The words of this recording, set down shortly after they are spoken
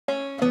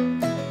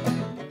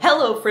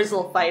Hello,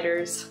 Frizzle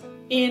fighters.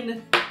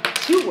 In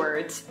 2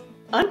 words,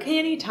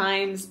 Uncanny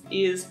Times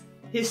is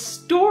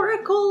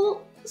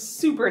historical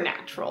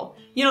supernatural.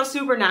 You know,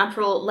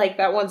 supernatural like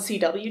that one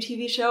CW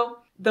TV show?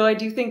 Though I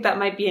do think that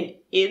might be an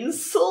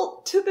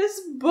insult to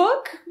this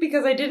book,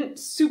 because I didn't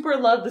super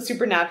love the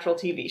Supernatural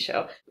TV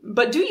show.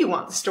 But do you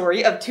want the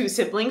story of 2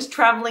 siblings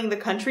traveling the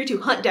country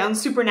to hunt down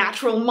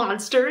supernatural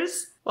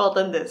monsters? Well,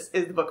 then this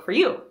is the book for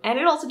you. And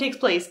it also takes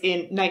place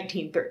in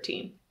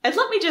 1913. And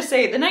let me just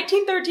say, the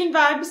 1913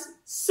 vibes,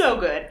 so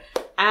good.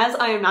 As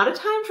I am not a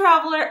time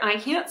traveler, I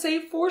can't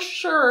say for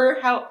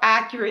sure how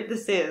accurate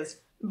this is.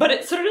 But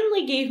it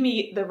certainly gave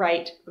me the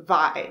right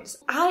vibes.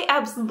 I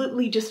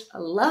absolutely just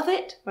love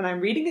it when I'm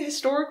reading a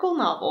historical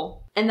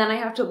novel, and then I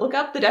have to look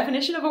up the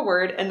definition of a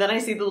word, and then I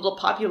see the little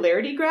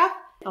popularity graph.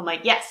 I'm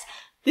like, yes,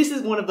 this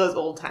is one of those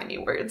old-timey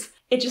words.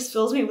 It just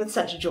fills me with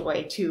such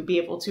joy to be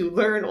able to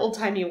learn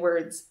old-timey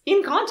words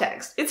in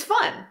context. It's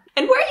fun.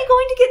 And where are you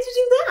going to get to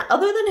do that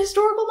other than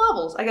historical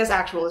novels? I guess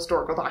actual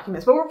historical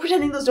documents, but we're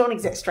pretending those don't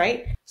exist,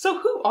 right? So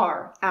who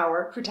are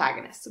our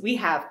protagonists? We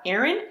have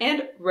Aaron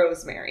and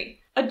Rosemary.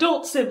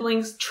 Adult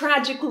siblings,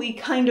 tragically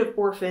kind of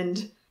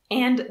orphaned,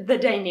 and the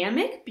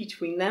dynamic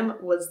between them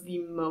was the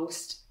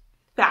most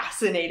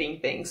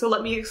fascinating thing. So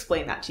let me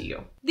explain that to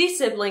you. These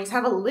siblings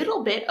have a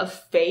little bit of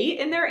fae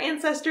in their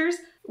ancestors,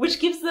 which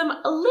gives them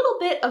a little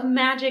bit of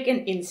magic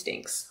and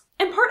instincts.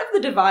 And part of the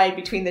divide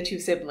between the 2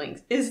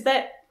 siblings is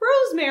that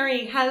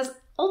Rosemary has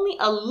only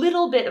a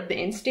little bit of the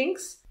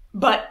instincts,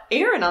 but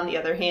Aaron, on the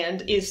other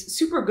hand, is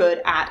super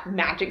good at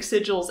magic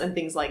sigils and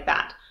things like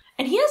that.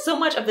 And he has so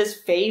much of this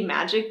fae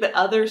magic that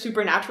other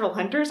supernatural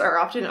hunters are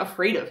often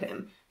afraid of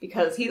him,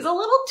 because he's a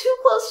little too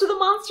close to the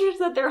monsters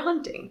that they're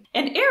hunting.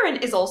 And Aaron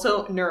is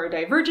also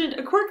neurodivergent,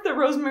 a quirk that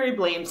Rosemary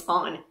blames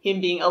on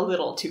him being a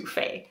little too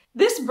fae.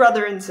 This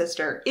brother and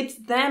sister, it's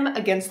them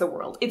against the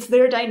world. It's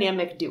their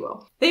dynamic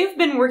duo. They've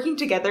been working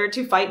together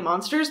to fight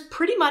monsters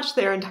pretty much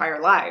their entire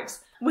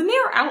lives. When they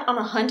are out on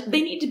a hunt,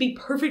 they need to be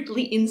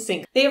perfectly in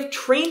sync. They have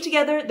trained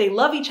together, they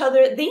love each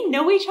other, they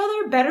know each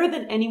other better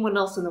than anyone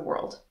else in the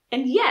world.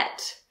 And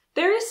yet,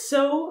 there is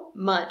so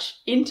much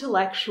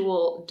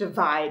intellectual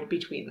divide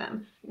between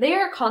them. They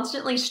are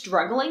constantly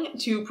struggling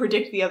to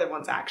predict the other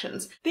one's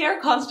actions. They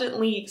are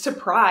constantly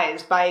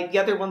surprised by the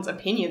other one's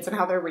opinions and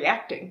how they're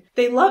reacting.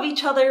 They love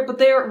each other, but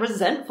they're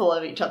resentful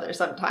of each other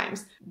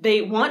sometimes.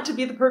 They want to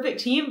be the perfect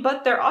team,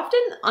 but they're often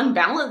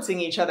unbalancing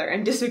each other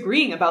and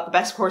disagreeing about the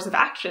best course of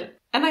action.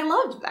 And I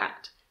loved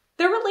that.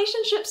 Their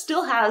relationship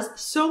still has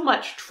so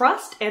much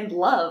trust and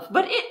love,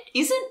 but it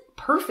isn't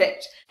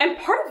perfect. And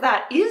part of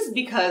that is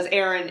because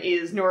Aaron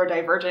is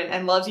neurodivergent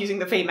and loves using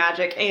the fae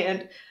magic,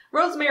 and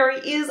Rosemary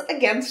is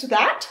against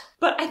that.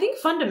 But I think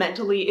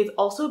fundamentally it's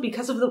also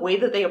because of the way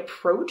that they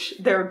approach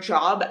their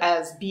job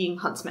as being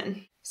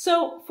huntsmen.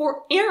 So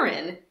for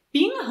Aaron,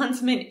 being a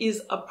huntsman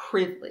is a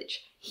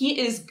privilege.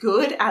 He is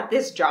good at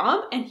this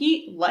job, and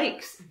he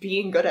likes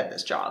being good at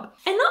this job.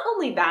 And not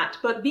only that,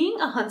 but being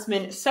a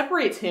huntsman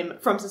separates him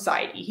from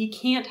society. He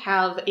can't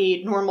have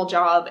a normal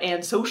job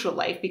and social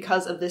life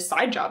because of this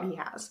side job he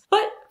has.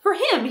 But for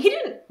him, he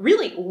didn't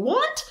really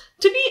want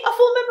to be a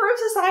full member of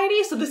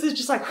society, so this is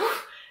just like, whew,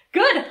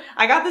 good,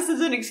 I got this as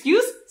an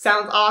excuse,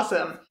 sounds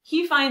awesome.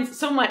 He finds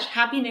so much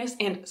happiness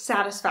and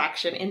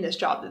satisfaction in this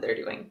job that they're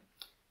doing.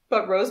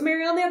 But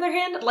Rosemary, on the other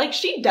hand, like,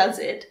 she does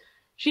it.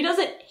 She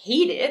doesn't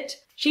hate it.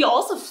 She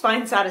also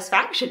finds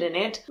satisfaction in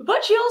it,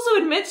 but she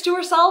also admits to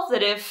herself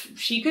that if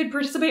she could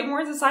participate more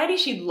in society,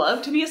 she'd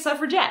love to be a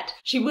suffragette.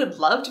 She would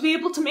love to be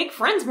able to make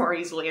friends more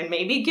easily and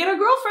maybe get a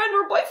girlfriend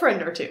or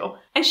boyfriend or 2.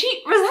 And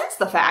she resents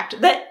the fact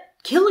that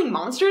killing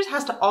monsters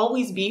has to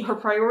always be her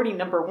priority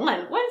number 1,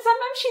 when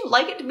sometimes she'd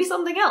like it to be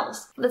something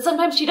else. That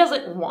sometimes she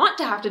doesn't want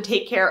to have to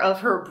take care of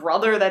her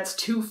brother that's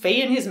too fae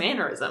in his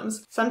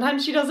mannerisms.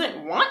 Sometimes she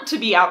doesn't want to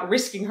be out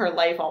risking her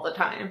life all the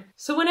time.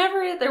 So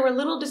whenever there were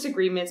little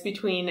disagreements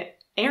between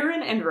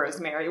Aaron and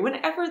Rosemary,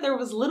 whenever there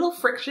was little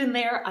friction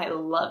there, I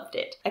loved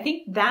it. I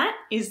think that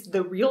is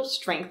the real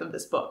strength of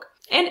this book.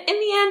 And in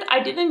the end,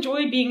 I did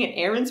enjoy being in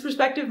Aaron's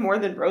perspective more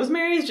than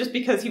Rosemary's, just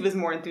because he was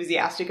more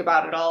enthusiastic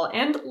about it all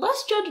and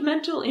less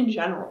judgmental in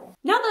general.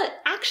 Now, the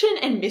action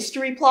and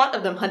mystery plot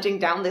of them hunting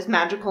down this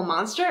magical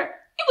monster,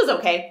 it was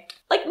okay.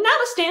 Like, not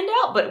a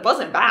standout, but it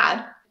wasn't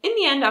bad. In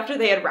the end, after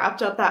they had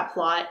wrapped up that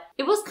plot,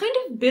 it was kind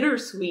of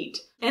bittersweet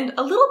and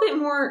a little bit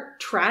more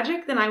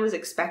tragic than I was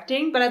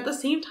expecting, but at the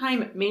same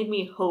time, it made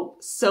me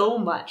hope so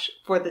much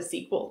for the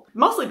sequel.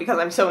 Mostly because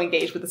I'm so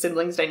engaged with the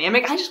siblings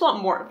dynamic, I just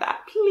want more of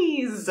that,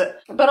 please.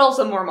 But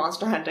also more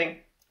monster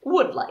hunting.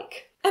 Would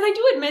like. And I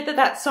do admit that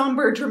that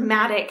somber,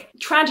 dramatic,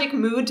 tragic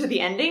mood to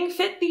the ending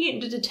fit the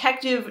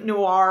detective,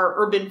 noir,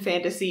 urban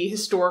fantasy,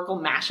 historical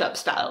mashup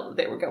style that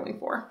they were going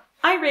for.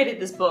 I rated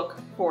this book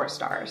 4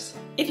 stars.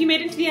 If you made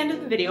it to the end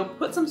of the video,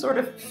 put some sort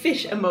of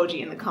fish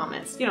emoji in the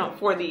comments, you know,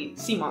 for the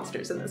sea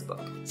monsters in this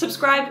book.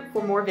 Subscribe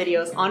for more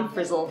videos on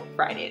Frizzle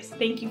Fridays.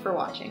 Thank you for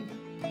watching.